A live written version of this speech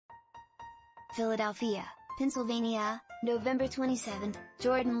Philadelphia, Pennsylvania, November 27,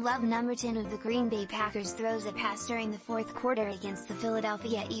 Jordan Love, number 10 of the Green Bay Packers, throws a pass during the fourth quarter against the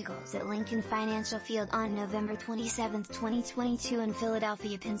Philadelphia Eagles at Lincoln Financial Field on November 27, 2022 in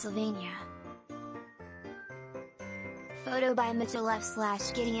Philadelphia, Pennsylvania. Photo by Mitchell Leff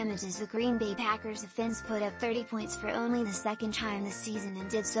 / Getty Images. The Green Bay Packers offense put up 30 points for only the second time this season and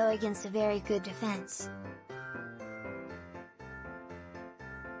did so against a very good defense.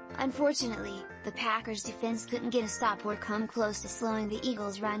 Unfortunately, the Packers defense couldn't get a stop or come close to slowing the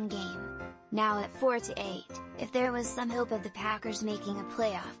Eagles' run game. Now at 4-8, if there was some hope of the Packers making a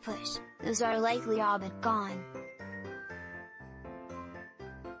playoff push, those are likely all but gone.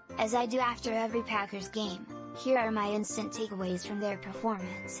 As I do after every Packers game, here are my instant takeaways from their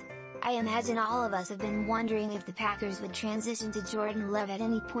performance. I imagine all of us have been wondering if the Packers would transition to Jordan Love at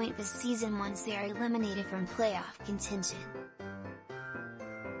any point this season once they are eliminated from playoff contention.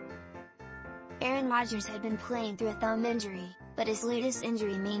 Aaron Rodgers had been playing through a thumb injury, but his latest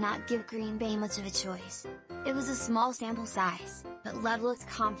injury may not give Green Bay much of a choice. It was a small sample size, but Love looked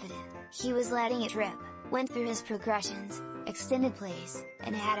confident. He was letting it rip, went through his progressions, extended plays,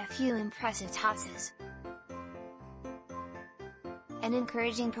 and had a few impressive tosses. An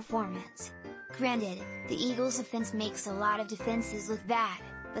encouraging performance. Granted, the Eagles' offense makes a lot of defenses look bad,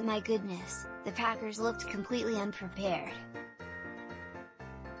 but my goodness, the Packers looked completely unprepared.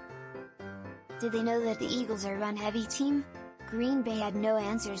 Did they know that the Eagles are a run-heavy team? Green Bay had no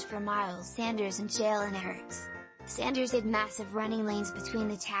answers for Miles Sanders and Jalen Hurts. Sanders had massive running lanes between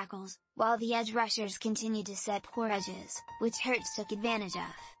the tackles, while the edge rushers continued to set poor edges, which Hurts took advantage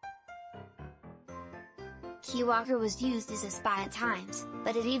of. Quay Walker was used as a spy at times,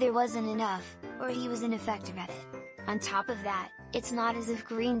 but it either wasn't enough, or he was ineffective at it. On top of that, it's not as if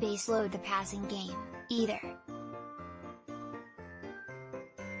Green Bay slowed the passing game, either.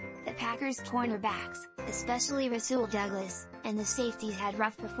 The Packers' cornerbacks, especially Rasul Douglas, and the safeties had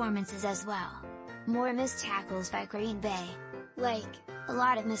rough performances as well. More missed tackles by Green Bay. Like, a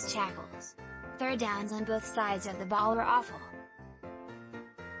lot of missed tackles. Third downs on both sides of the ball were awful.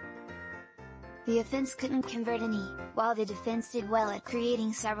 The offense couldn't convert any, while the defense did well at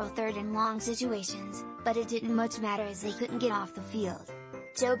creating several third and long situations, but it didn't much matter as they couldn't get off the field.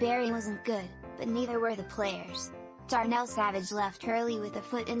 Joe Barry wasn't good, but neither were the players. Darnell Savage left early with a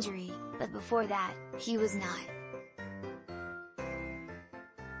foot injury, but before that, he was not.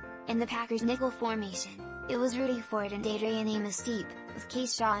 In the Packers' nickel formation, it was Rudy Ford and Adrian Amos deep, with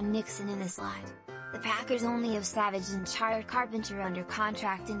Keisean Nixon in the slot. The Packers only have Savage and Tariq Carpenter under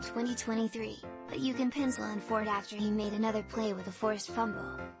contract in 2023, but you can pencil in Ford after he made another play with a forced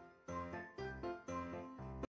fumble.